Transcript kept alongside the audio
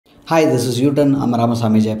Hi, this is Youturn. I'm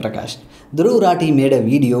Ramasamy Jayaprakash. Dhruv Rathi made a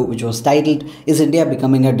video which was titled, "Is India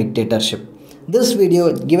Becoming a Dictatorship?" This video,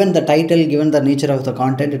 given the title, given the nature of the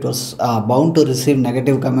content, it was bound to receive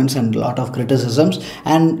negative comments and a lot of criticisms.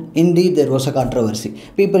 And indeed, there was a controversy.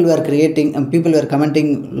 People were commenting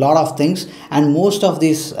a lot of things, and most of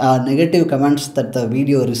these negative comments that the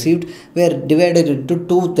video received were divided into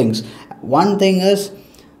two things. One thing is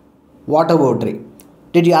water boundary.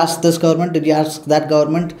 Did you ask this government? Did you ask that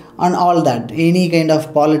government? And all that. Any kind of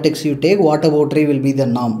politics you take, water boundary will be the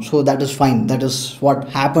norm. So that is fine. That is what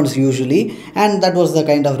happens usually. And that was the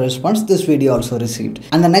kind of response this video also received.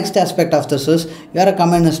 And the next aspect of this is, you are a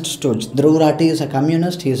communist stooge. Dhruv Rathi is a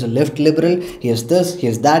communist. He is a left liberal. He is this, he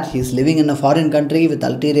is that. He is living in a foreign country with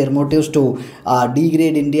ulterior motives to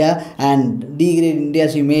degrade India and degrade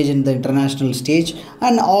India's image in the international stage.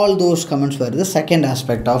 And all those comments were the second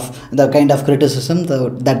aspect of the kind of criticism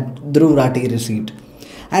that Dhruv Rathi received.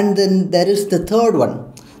 And then there is the third one.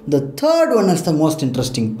 The third one is the most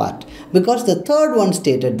interesting part, because the third one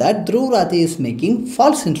stated that Dhruv Rathi is making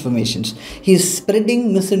false informations. He is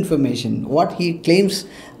spreading misinformation. What he claims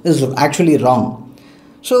is actually wrong.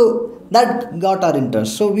 So that got our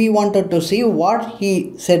interest. So we wanted to see what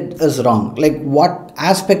he said is wrong, like what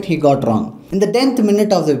aspect he got wrong. In the 10th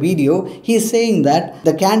minute of the video, he is saying that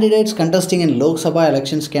the candidates contesting in Lok Sabha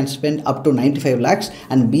elections can spend up to 95 lakhs,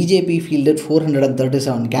 and BJP fielded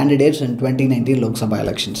 437 candidates in 2019 Lok Sabha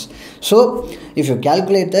elections. So if you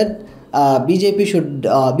calculate that, BJP should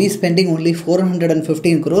be spending only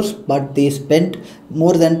 415 crores, but they spent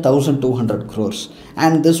more than 1200 crores.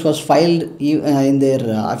 And this was filed in their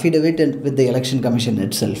affidavit with the Election Commission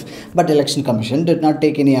itself. But Election Commission did not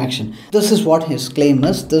take any action. This is what his claim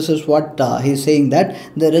is. This is what he's saying, that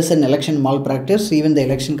there is an election malpractice. Even the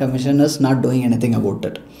Election Commission is not doing anything about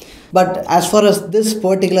it. But as far as this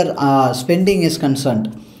particular spending is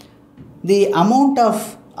concerned, the amount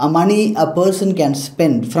of money a person can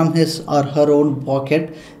spend from his or her own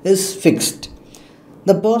pocket is fixed.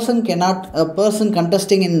 A person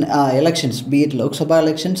contesting in elections, be it Lok Sabha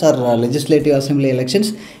elections or Legislative Assembly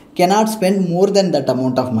elections, cannot spend more than that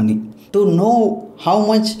amount of money. To know how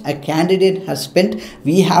much a candidate has spent,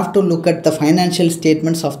 we have to look at the financial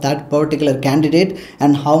statements of that particular candidate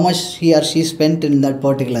and how much he or she spent in that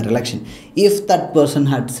particular election. If that person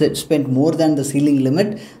had spent more than the ceiling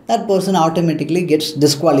limit, that person automatically gets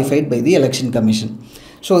disqualified by the Election Commission.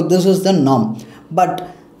 So this is the norm. But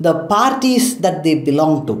the parties that they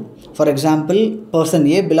belong to, for example, person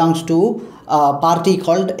A belongs to a party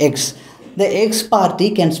called X. The X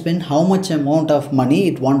party can spend how much amount of money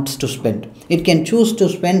it wants to spend. It can choose to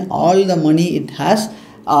spend all the money it has.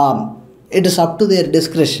 It is up to their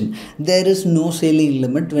discretion. There is no ceiling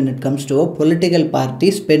limit when it comes to a political party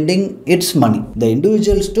spending its money. The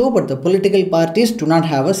individuals do, but the political parties do not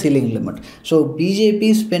have a ceiling limit. So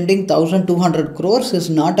BJP spending 1200 crores is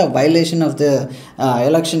not a violation of the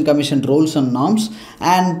Election Commission rules and norms.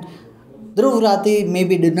 And Dhruv Rathi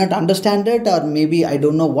maybe did not understand it, or maybe I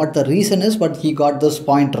don't know what the reason is, but he got this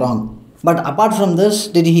point wrong. But apart from this,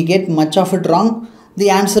 did he get much of it wrong? The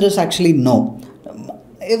answer is actually no.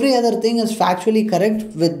 Every other thing is factually correct.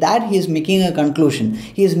 With that, he is making a conclusion.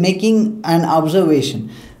 He is making an observation,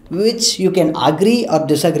 which you can agree or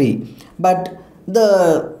disagree. But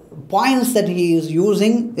the points that he is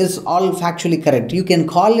using is all factually correct. You can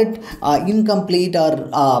call it incomplete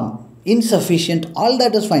or insufficient. All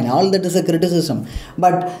that is fine. All that is a criticism.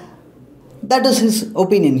 But that is his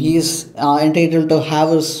opinion. He is entitled to have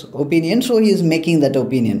his opinion, so he is making that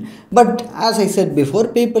opinion. But as I said before,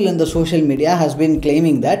 people in the social media has been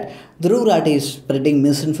claiming that Dhruv Rathi is spreading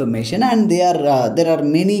misinformation, and there are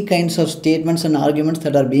many kinds of statements and arguments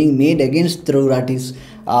that are being made against Dhruv Rathi's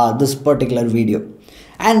this particular video.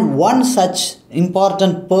 And one such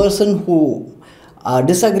important person who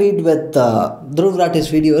disagreed with Dhruv Rathi's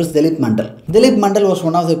video is Dilip Mandal. Dilip Mandal was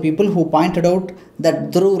one of the people who pointed out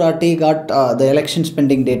that Dhruv Rathi got the election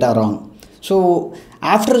spending data wrong. So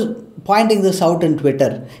after pointing this out in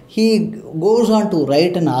Twitter, he goes on to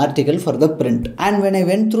write an article for the print. And when I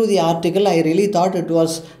went through the article, I really thought it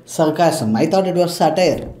was sarcasm. I thought it was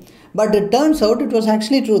satire. But it turns out it was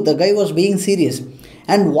actually true. The guy was being serious.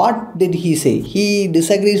 And what did he say? He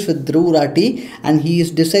disagrees with Dhruv Rathi, and he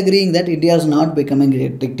is disagreeing that India is not becoming a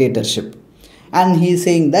dictatorship. And he is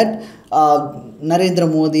saying that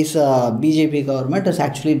Narendra Modi's BJP government is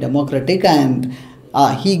actually democratic, and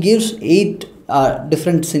he gives 8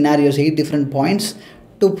 different scenarios, 8 different points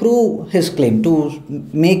to prove his claim. To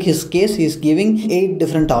make his case, he is giving 8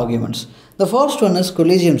 different arguments. The first one is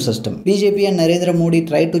collegium system. BJP and Narendra Modi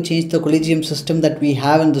tried to change the collegium system that we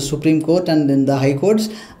have in the Supreme Court and in the High Courts,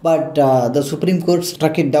 but the Supreme Court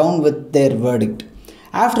struck it down with their verdict.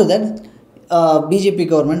 After that, BJP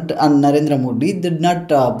government and Narendra Modi did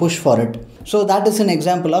not push for it. So that is an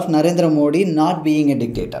example of Narendra Modi not being a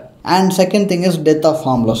dictator. And second thing is death of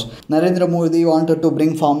farm laws. Narendra Modi wanted to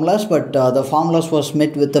bring farm laws, but the farm laws was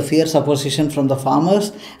met with a fierce opposition from the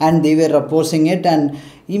farmers, and they were opposing it. And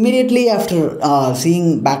immediately after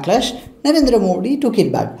seeing backlash, Narendra Modi took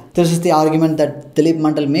it back. This is the argument that Dilip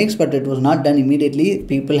Mandal makes, but it was not done immediately.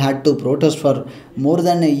 People had to protest for more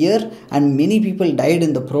than a year, and many people died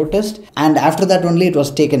in the protest, and after that only it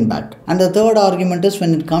was taken back. And the third argument is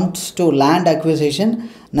when it comes to land acquisition,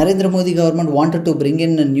 Narendra Modi government wanted to bring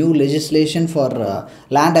in a new legislation for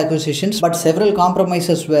land acquisitions, but several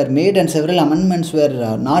compromises were made and several amendments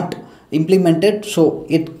were not implemented, so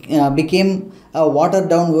it became a watered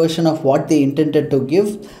down version of what they intended to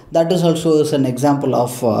give. That is also an example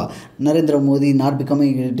of Narendra Modi not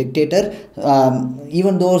becoming a dictator.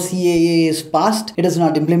 Even though CAA is passed, it is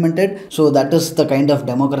not implemented. So that is the kind of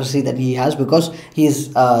democracy that he has, because he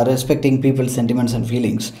is respecting people's sentiments and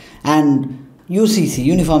feelings. And UCC,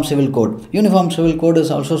 Uniform Civil Code. Uniform Civil Code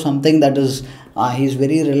is also something that is, he is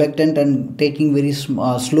very reluctant and taking very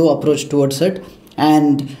slow approach towards it.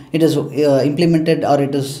 And it is implemented, or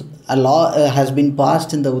it is a law has been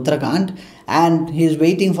passed in the Uttarakhand, and he is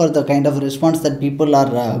waiting for the kind of response that people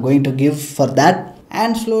are going to give for that.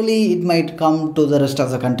 And slowly it might come to the rest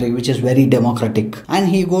of the country, which is very democratic. And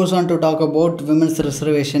he goes on to talk about women's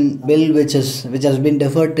reservation bill, which has been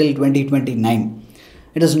deferred till 2029.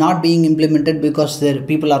 It is not being implemented because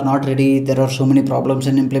people are not ready. There are so many problems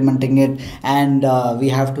in implementing it, and we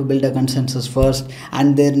have to build a consensus first,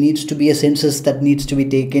 and there needs to be a census that needs to be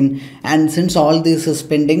taken. And since all this is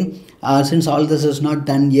pending, since all this is not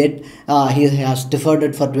done yet, he has deferred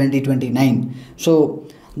it for 2029. So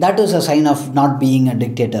that is a sign of not being a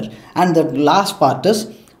dictator. And the last part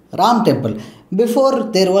is Ram Temple. Before,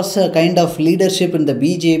 there was a kind of leadership in the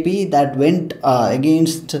BJP that went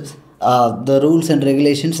against the rules and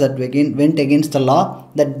regulations, that went against the law,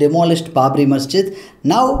 that demolished Babri Masjid.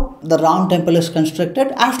 Now the Ram Temple is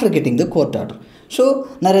constructed after getting the court order. So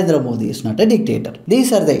Narendra Modi is not a dictator.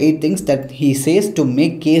 These are the 8 things that he says to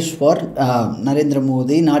make case for Narendra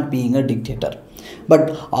Modi not being a dictator.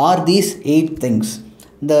 But are these 8 things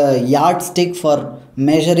the yardstick for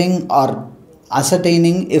measuring or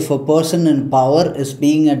ascertaining if a person in power is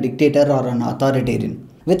being a dictator or an authoritarian?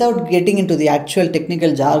 Without getting into the actual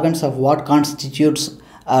technical jargons of what constitutes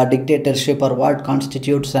a dictatorship or what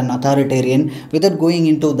constitutes an authoritarian, without going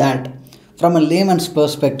into that, from a layman's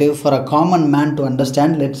perspective, for a common man to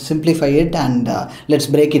understand, let's simplify it and let's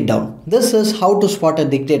break it down. This is how to spot a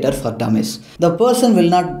dictator for dummies. The person will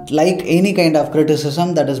not like any kind of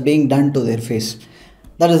criticism that is being done to their face.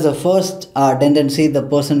 That is the first tendency the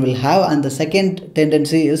person will have, and the second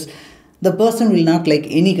tendency is the person will not like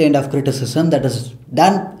any kind of criticism that is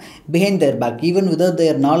done behind their back. Even without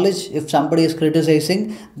their knowledge, if somebody is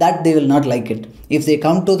criticizing, that they will not like it. If they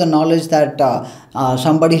come to the knowledge that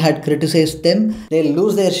somebody had criticized them, they'll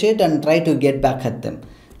lose their shit and try to get back at them.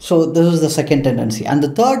 So this is the second tendency. And the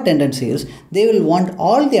third tendency is they will want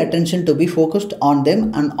all the attention to be focused on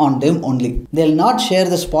them and on them only. They'll not share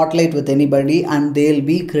the spotlight with anybody, and they'll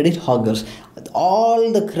be credit hoggers.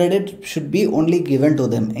 All the credit should be only given to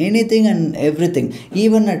them. Anything and everything,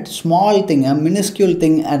 even a small thing, a minuscule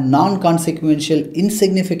thing, a non-consequential,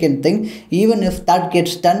 insignificant thing, even if that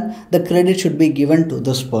gets done, the credit should be given to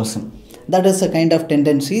this person. That is the kind of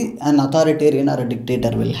tendency an authoritarian or a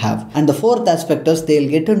dictator will have. And the fourth aspect is they'll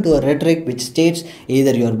get into a rhetoric which states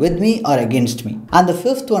either you're with me or against me. And the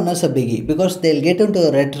fifth one is a biggie, because they'll get into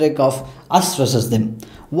a rhetoric of us versus them.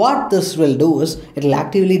 What this will do is it will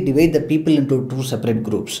actively divide the people into 2 separate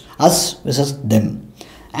groups, us versus them.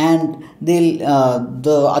 And the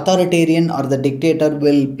authoritarian or the dictator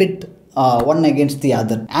will pit one against the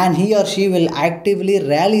other, and he or she will actively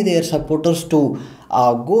rally their supporters to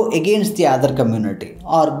go against the other community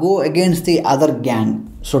or go against the other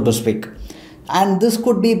gang, so to speak. And this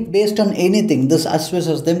could be based on anything. This us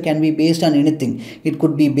versus them can be based on anything. It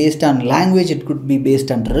could be based on language, it could be based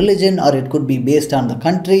on religion, or it could be based on the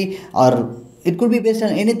country, or it could be based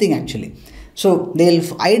on anything actually. So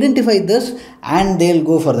they'll identify this and they'll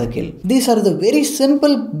go for the kill. These are the very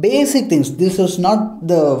simple basic things. This is not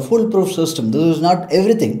the foolproof system. This is not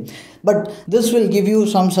everything. But this will give you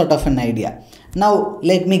some sort of an idea. Now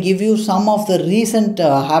let me give you some of the recent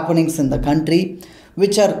happenings in the country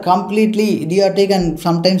which are completely idiotic and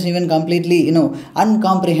sometimes even completely,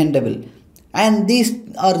 uncomprehendable. And these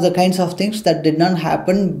are the kinds of things that did not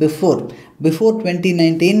happen before. Before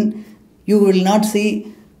 2019, you will not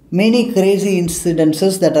see many crazy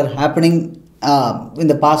incidences that are happening in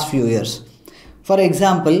the past few years. For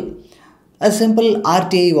example, a simple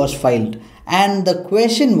RTI was filed, and the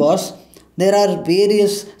question was, there are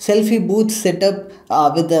various selfie booths set up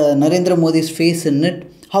with the Narendra Modi's face in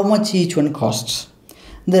it. How much each one costs?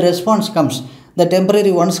 The response comes, the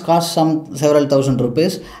temporary ones cost some several thousand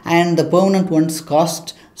rupees, and the permanent ones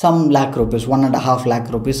cost some lakh rupees, 1.5 lakh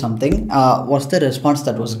rupees something, was the response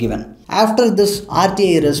that was given. After this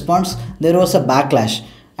RTI response, there was a backlash,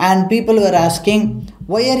 and people were asking,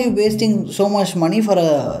 why are you wasting so much money for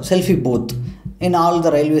a selfie booth in all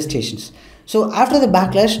the railway stations? So after the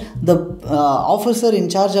backlash, the officer in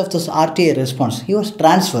charge of this RTI response, he was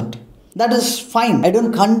transferred. That is fine. I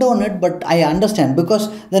don't condone it, but I understand, because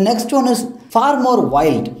the next one is far more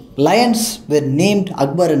wild. Lions were named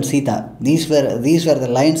Akbar and Sita. These were the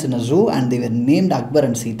lions in a zoo, and they were named Akbar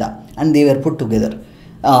and Sita, and they were put together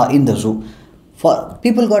in the zoo.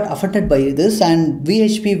 People got offended by this, and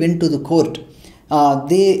VHP went to the court.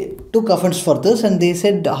 They took offense for this, and they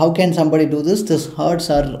said, how can somebody do this? This hurts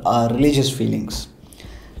our religious feelings.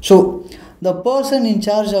 So the person in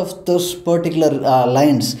charge of those particular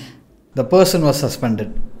lions, the person was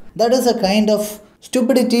suspended. That is a kind of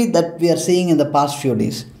stupidity that we are seeing in the past few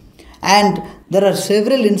days. And there are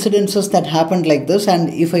several incidences that happened like this, and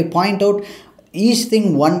if I point out each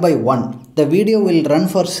thing one by one, the video will run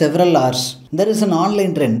for several hours. There is an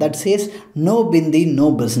online trend that says, no bindi,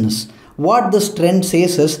 no business. What this trend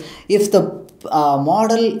says is, if the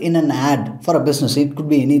model in an ad for a business, it could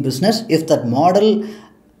be any business, if that model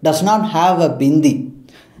does not have a bindi,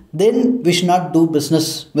 then we should not do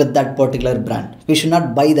business with that particular brand. We should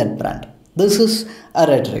not buy that brand. This is a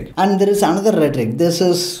rhetoric. And there is another rhetoric. This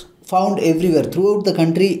is found everywhere, throughout the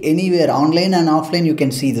country, anywhere, online and offline, you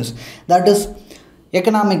can see this. That is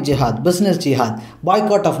economic jihad, business jihad,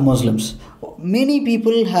 boycott of Muslims. Many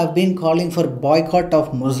people have been calling for boycott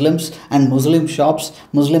of Muslims and Muslim shops,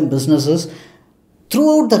 Muslim businesses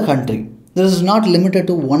throughout the country. This is not limited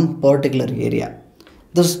to one particular area.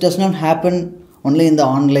 This does not happen only in the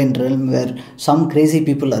online realm where some crazy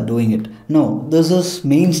people are doing it. No, this is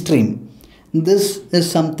mainstream. This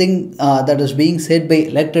is something that is being said by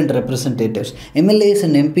elected representatives. MLAs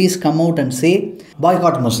and MPs come out and say,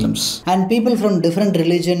 boycott Muslims. And people from different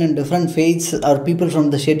religion and different faiths, or people from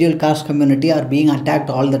the scheduled caste community, are being attacked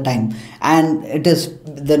all the time. And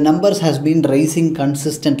the numbers has been rising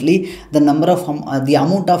consistently. The number of the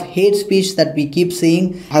amount of hate speech that we keep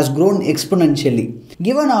seeing has grown exponentially.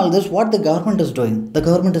 Given all this, what the government is doing? The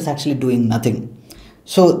government is actually doing nothing.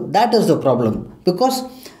 So that is the problem. Because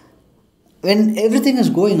when everything is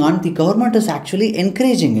going on, the government is actually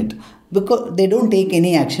encouraging it, because they don't take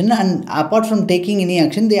any action, and apart from taking any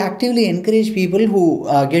action, they actively encourage people who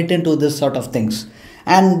get into this sort of things.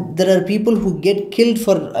 And there are people who get killed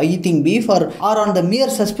for eating beef, or on the mere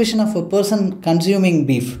suspicion of a person consuming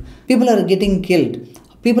beef. People are getting killed.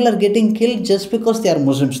 People are getting killed just because they are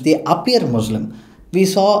Muslims. They appear Muslim. We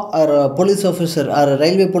saw a police officer, or a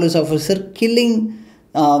railway police officer, killing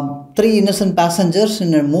 3 innocent passengers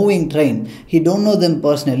in a moving train. He don't know them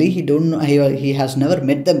personally. He has never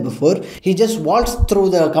met them before. He just waltzed through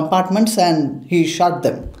the compartments and he shot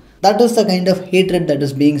them. That is the kind of hatred that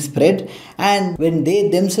is being spread. And when they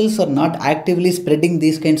themselves are not actively spreading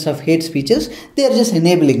these kinds of hate speeches, they are just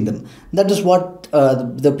enabling them. That is what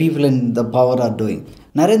the people in the power are doing.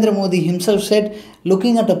 Narendra Modi himself said,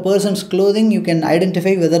 looking at a person's clothing, you can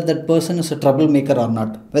identify whether that person is a troublemaker or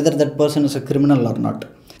not, whether that person is a criminal or not.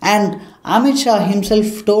 And Amit Shah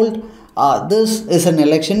himself told, this is an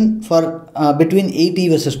election for between 80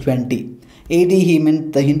 versus 20. 80, he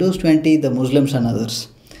meant the Hindus, 20 the Muslims and others.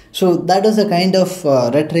 So that is the kind of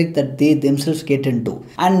rhetoric that they themselves get into.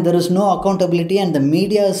 And there is no accountability, and the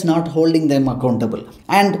media is not holding them accountable.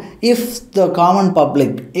 And if the common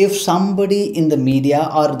public, if somebody in the media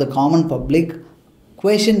or the common public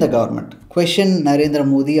question the government, question Narendra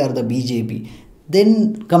Modi or the BJP,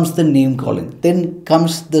 then comes the name calling. Then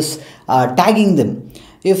comes this tagging them.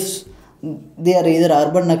 If they are either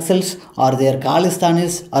urban Naxals, or they are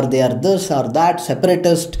Khalistanis, or they are this or that,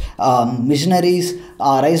 separatist, missionaries,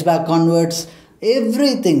 rise back converts,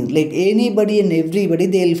 everything, like anybody and everybody,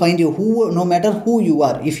 they will find you, no matter who you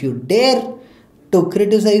are. If you dare to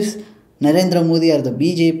criticize Narendra Modi or the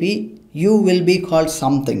BJP, you will be called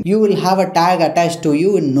something. You will have a tag attached to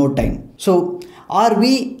you in no time. So, are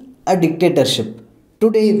we a dictatorship?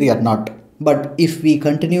 Today we are not. But if we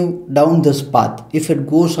continue down this path, if it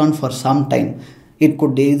goes on for some time, it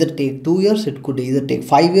could either take 2 years, it could either take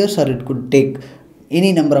 5 years, or it could take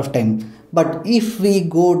any number of time. But if we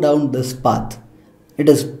go down this path, it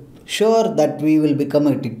is sure that we will become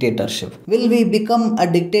a dictatorship. Will we become a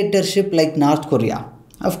dictatorship like North Korea?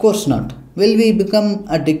 Of course not. Will we become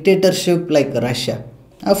a dictatorship like Russia?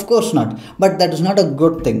 Of course not. But that is not a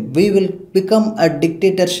good thing. We will become a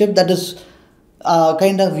dictatorship that is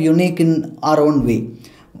kind of unique in our own way.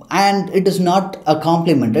 And it is not a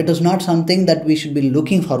compliment. It is not something that we should be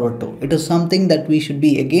looking forward to. It is something that we should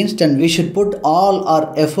be against, and we should put all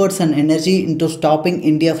our efforts and energy into stopping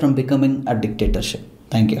India from becoming a dictatorship.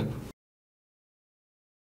 Thank you.